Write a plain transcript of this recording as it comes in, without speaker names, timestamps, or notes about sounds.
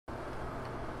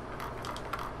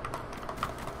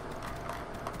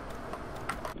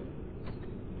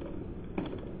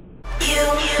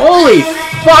Holy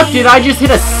fuck, did I just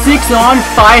hit a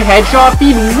 6-on-5 headshot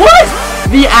feed? What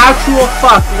the actual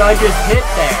fuck did I just hit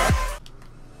there?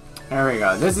 There we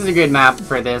go. This is a good map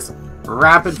for this.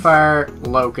 Rapid fire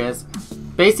Locust.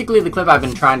 Basically, the clip I've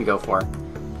been trying to go for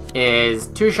is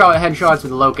 2-shot headshots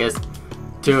with Locust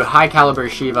to high caliber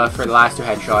Shiva for the last 2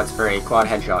 headshots for a quad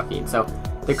headshot feed. So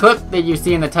the clip that you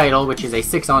see in the title, which is a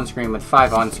 6 on-screen with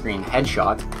 5 on-screen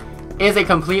headshots, is a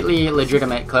completely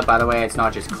legitimate clip, by the way. It's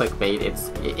not just clickbait.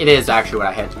 It is actually what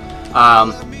I hit.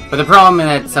 But the problem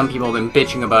that some people have been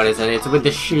bitching about is that it's with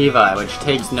the Shiva, which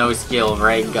takes no skill,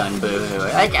 ray gun, boo-hoo.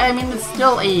 Like, I mean, it's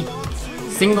still a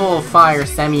single fire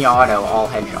semi-auto all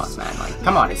headshots, man. Like,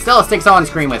 come on, it's still a 6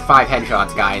 on-screen with 5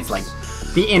 headshots, guys. Like,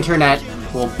 the internet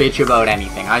will bitch about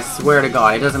anything. I swear to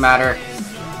God, it doesn't matter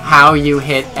how you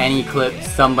hit any clip,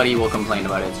 somebody will complain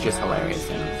about it. It's just hilarious.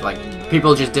 And it's like,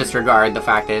 people just disregard the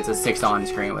fact that it's a 6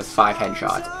 on-screen with 5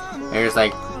 headshots. They're just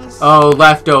like, oh,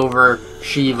 leftover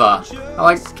Shiva. I'm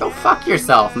like, go fuck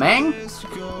yourself, man.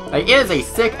 Like, it is a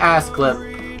sick-ass clip.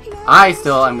 I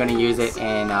still am going to use it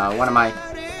in one of my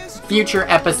future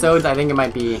episodes. I think it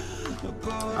might be,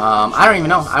 I don't even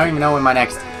know. I don't even know when my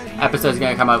next episode is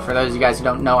going to come out. For those of you guys who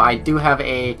don't know, I do have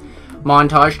a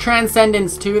montage,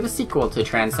 Transcendence 2, the sequel to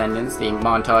Transcendence, the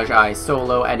montage I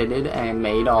solo edited and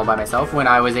made all by myself when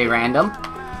I was a random,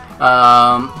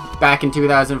 back in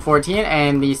 2014,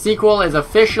 and the sequel is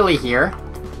officially here,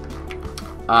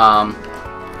 and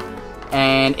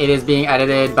it is being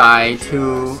edited by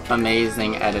 2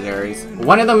 amazing editors.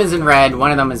 One of them is in red,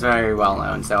 one of them is very well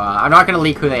known, so I'm not going to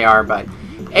leak who they are, but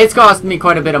it's cost me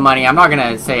quite a bit of money. I'm not going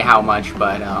to say how much,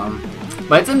 but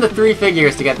it's in the 3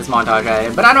 figures to get this montage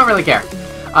edited, but I don't really care.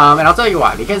 And I'll tell you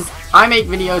why, because I make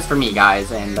videos for me,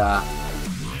 guys, and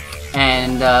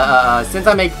since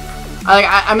I make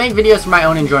videos for my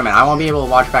own enjoyment, I want to be able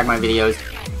to watch back my videos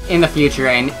in the future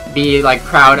and be, like,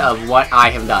 proud of what I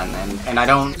have done, and I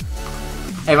don't,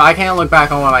 if I can't look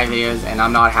back on one of my videos and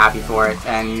I'm not happy for it,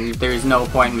 and there's no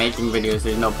point in making videos,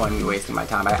 there's no point in me wasting my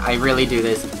time. I really do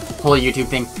this whole YouTube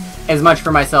thing as much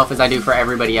for myself as I do for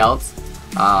everybody else.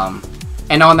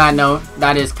 And on that note,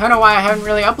 that is kind of why I haven't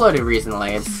really uploaded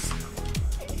recently.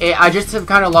 I just have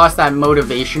kind of lost that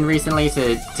motivation recently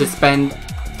to spend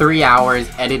 3 hours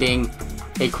editing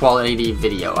a quality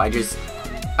video.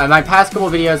 My past couple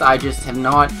videos, I just have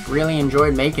not really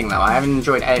enjoyed making them. I haven't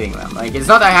enjoyed editing them. Like, it's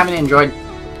not that I haven't enjoyed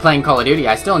playing Call of Duty.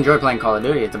 I still enjoy playing Call of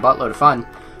Duty. It's a buttload of fun.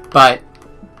 But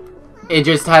it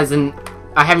just hasn't,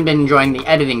 I haven't been enjoying the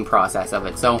editing process of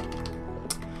it. So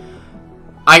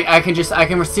I can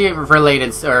see it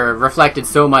related or reflected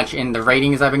so much in the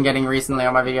ratings I've been getting recently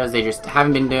on my videos. They just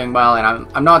haven't been doing well, and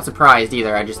I'm not surprised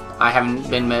either. I haven't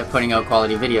been putting out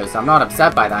quality videos, so I'm not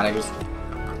upset by that. I just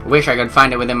wish I could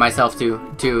find it within myself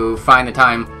to find the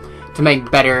time to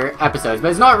make better episodes.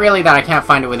 But it's not really that I can't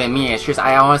find it within me. It's just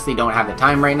I honestly don't have the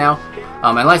time right now.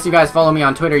 Unless you guys follow me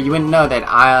on Twitter, you wouldn't know that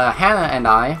Hannah and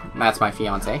I, that's my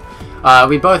fiance,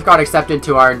 we both got accepted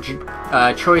to our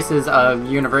choices of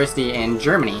university in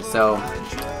Germany. So,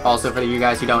 also for you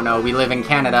guys who don't know, we live in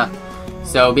Canada.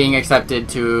 So being accepted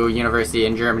to university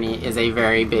in Germany is a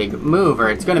very big move,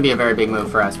 or it's going to be a very big move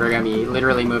for us. We're going to be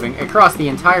literally moving across the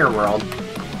entire world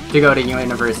to go to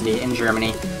university in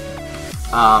Germany.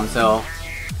 So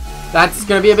that's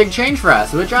going to be a big change for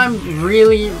us, which I'm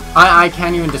really, I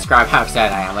can't even describe how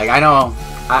excited I am. Like, I know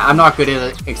I'm not good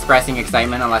at expressing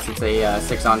excitement unless it's a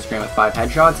 6 on screen with 5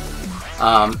 headshots,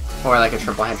 or like a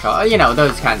triple headshot, you know,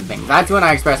 those kinds of things. That's when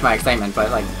I express my excitement.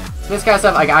 But like this kind of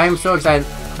stuff, like, I am so excited.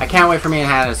 I can't wait for me and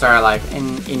Hannah to start our life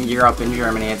in Europe, in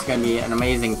Germany. It's going to be an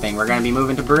amazing thing. We're going to be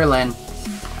moving to Berlin,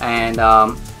 and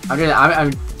I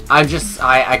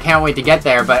can't wait to get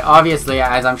there. But obviously,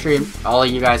 as I'm sure all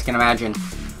of you guys can imagine,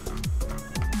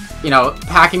 you know,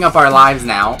 packing up our lives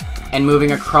now and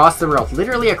moving across the world,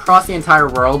 literally across the entire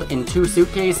world in 2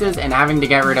 suitcases, and having to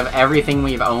get rid of everything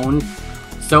we've owned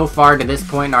so far to this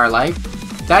point in our life,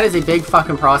 that is a big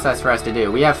fucking process for us to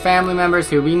do. We have family members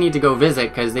who we need to go visit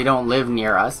because they don't live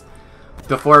near us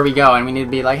before we go, and we need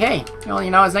to be like, hey, well, you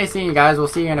know, it's nice seeing you guys. We'll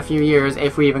see you in a few years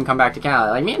if we even come back to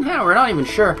Canada. Like, me and Hannah, we're not even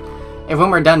sure if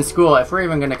when we're done school, if we're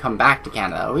even going to come back to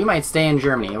Canada. We might stay in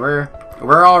Germany. We're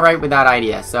alright with that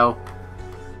idea. So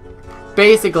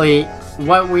basically,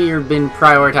 what we've been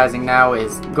prioritizing now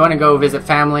is going to go visit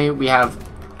family. We have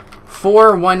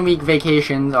 4 one-week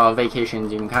vacations. Oh,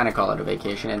 vacations, you can kind of call it a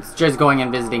vacation. It's just going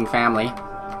and visiting family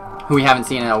who we haven't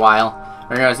seen in a while.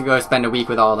 We're going to go spend a week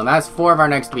with all of them. That's 4 of our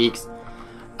next weeks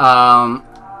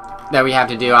that we have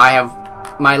to do.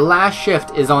 My last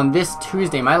shift is on this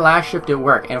Tuesday, my last shift at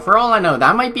work. And for all I know,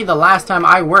 that might be the last time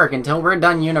I work until we're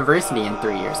done university in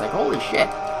 3 years. Like, holy shit.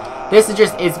 This is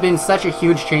just, it's been such a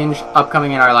huge change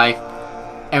upcoming in our life.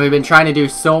 And we've been trying to do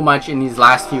so much in these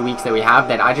last few weeks that we have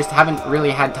that I just haven't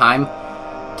really had time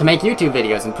to make YouTube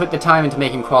videos and put the time into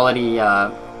making quality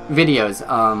videos.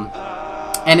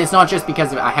 And it's not just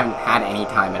because I haven't had any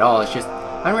time at all. It's just,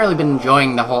 I haven't really been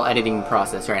enjoying the whole editing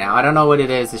process right now. I don't know what it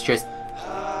is. It's just,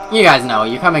 you guys know,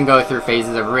 you come and go through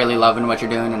phases of really loving what you're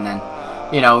doing and then,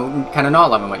 you know, kind of not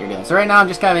loving what you're doing. So right now I'm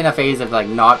just kind of in a phase of like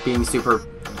not being super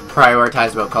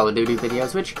prioritized about Call of Duty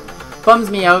videos, which bums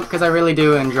me out because I really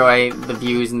do enjoy the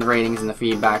views and the ratings and the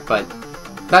feedback, but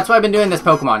that's why I've been doing this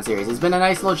Pokemon series. It's been a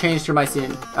nice little change to my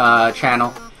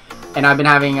channel, and I've been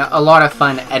having a lot of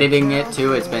fun editing it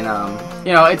too. It's been,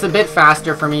 you know, it's a bit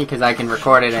faster for me because I can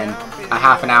record it in a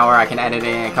half an hour, I can edit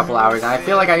it in a couple hours, and I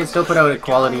feel like I can still put out a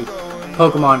quality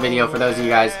Pokemon video for those of you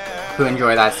guys who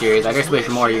enjoy that series. I just wish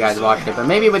more of you guys watched it, but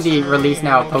maybe with the release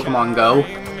now of Pokemon Go,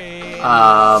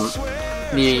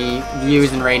 the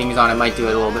views and ratings on it might do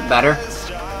it a little bit better.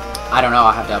 I don't know,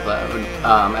 I'll have to upload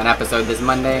an episode this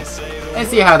Monday and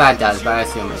see how that does, but I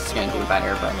assume it's going to do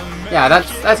better. But yeah,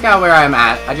 that's kind of where I'm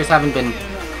at. I just haven't been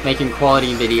making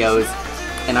quality videos,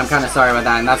 and I'm kind of sorry about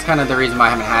that, and that's kind of the reason why I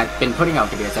haven't been putting out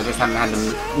videos. I just haven't had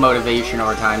the motivation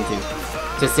or time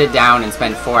to sit down and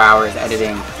spend 4 hours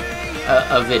editing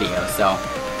a video, so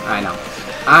I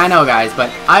know guys, but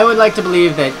I would like to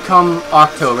believe that come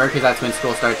October, because that's when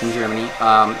school starts in Germany,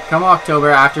 come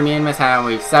October, after me and Miss Hannah,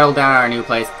 we've settled down at our new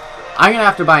place, I'm gonna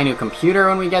have to buy a new computer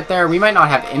when we get there. We might not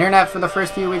have internet for the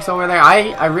first few weeks over there.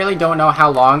 I really don't know how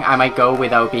long I might go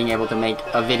without being able to make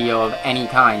a video of any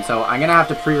kind, so I'm gonna have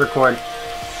to pre-record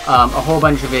a whole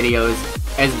bunch of videos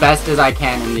as best as I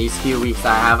can in these few weeks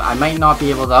I have. I might not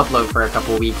be able to upload for a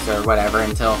couple weeks or whatever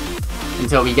until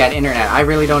we get internet. I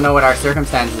really don't know what our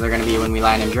circumstances are going to be when we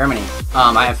land in Germany.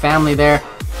 I have family there.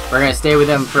 We're going to stay with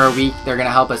them for a week. They're going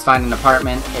to help us find an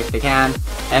apartment if they can.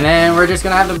 And then we're just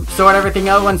going to have to sort everything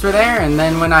out once we're there. And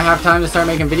then when I have time to start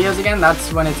making videos again,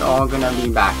 that's when it's all going to be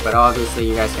back. But obviously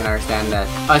you guys can understand that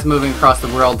us moving across the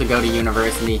world to go to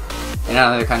university in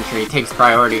another country takes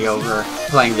priority over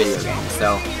playing video games.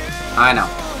 So, I know.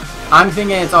 I'm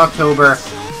thinking it's October.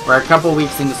 We're a couple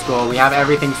weeks into school. We have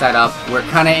everything set up. We're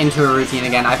kind of into a routine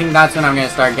again. I think that's when I'm going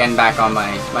to start getting back on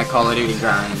my Call of Duty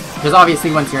grind. Because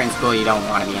obviously once you're in school, you don't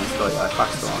want to be in school. You're like, fuck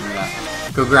school, I'm going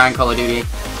to go grind Call of Duty.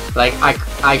 Like,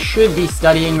 I should be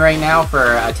studying right now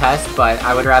for a test, but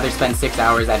I would rather spend 6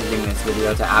 hours editing this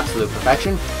video to absolute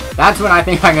perfection. That's when I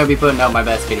think I'm going to be putting out my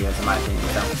best videos, in my opinion.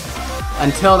 So,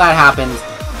 until that happens,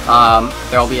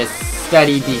 there will be a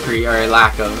steady decrease or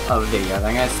lack of videos.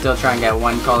 I'm going to still try and get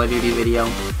one Call of Duty video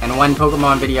and one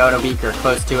Pokemon video in a week or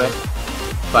close to it.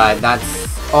 But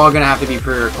that's all going to have to be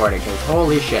pre-recorded because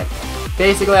holy shit.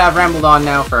 Basically, I've rambled on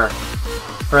now for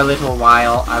a little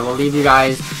while. I will leave you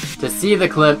guys to see the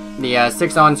clip, the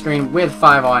 6 on screen with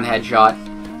 5 on headshot.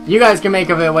 You guys can make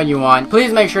of it what you want.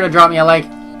 Please make sure to drop me a like.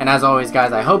 And as always,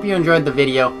 guys, I hope you enjoyed the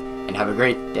video and have a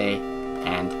great day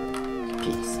and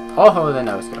peace. Oh, the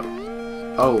no scope.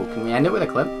 Oh, can we end it with a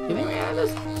clip? You think we can end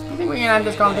this? You think we can end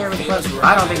this commentary with a clip?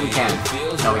 I don't think we can.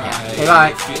 No, we can't. Okay,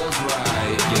 bye.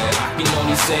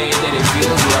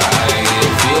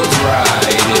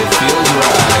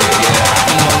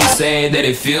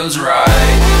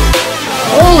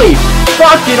 Holy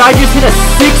fuck, did I just hit a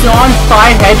 6 on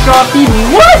 5 headshot feed?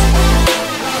 What?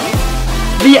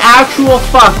 The actual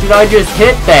fuck did I just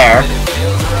hit there?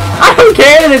 I don't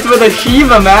care that it's with a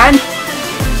Shiva, man.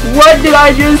 What did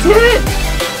I just hit?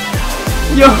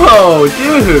 Yo,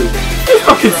 dude, that's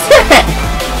fucking sick!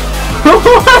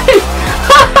 What?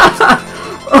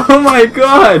 Oh my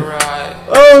god!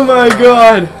 Oh my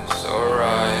god!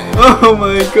 Oh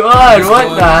my god, what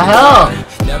the hell?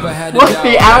 What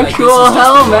the actual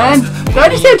hell, man? Did I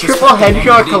just hit triple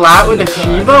headshot collat with a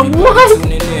Shiva?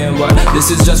 What? This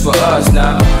is just for us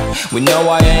now. We know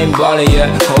I ain't ballin'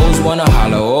 yet. Hoes wanna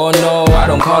holler, oh no, I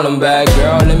don't call them back.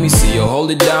 Girl, let me see you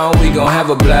hold it down, we gon' have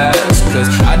a blast. Cause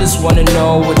I just wanna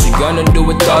know what you gonna do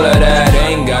with all of that.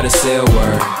 Ain't gotta say a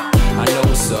word, I know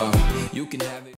what's up. You can have it.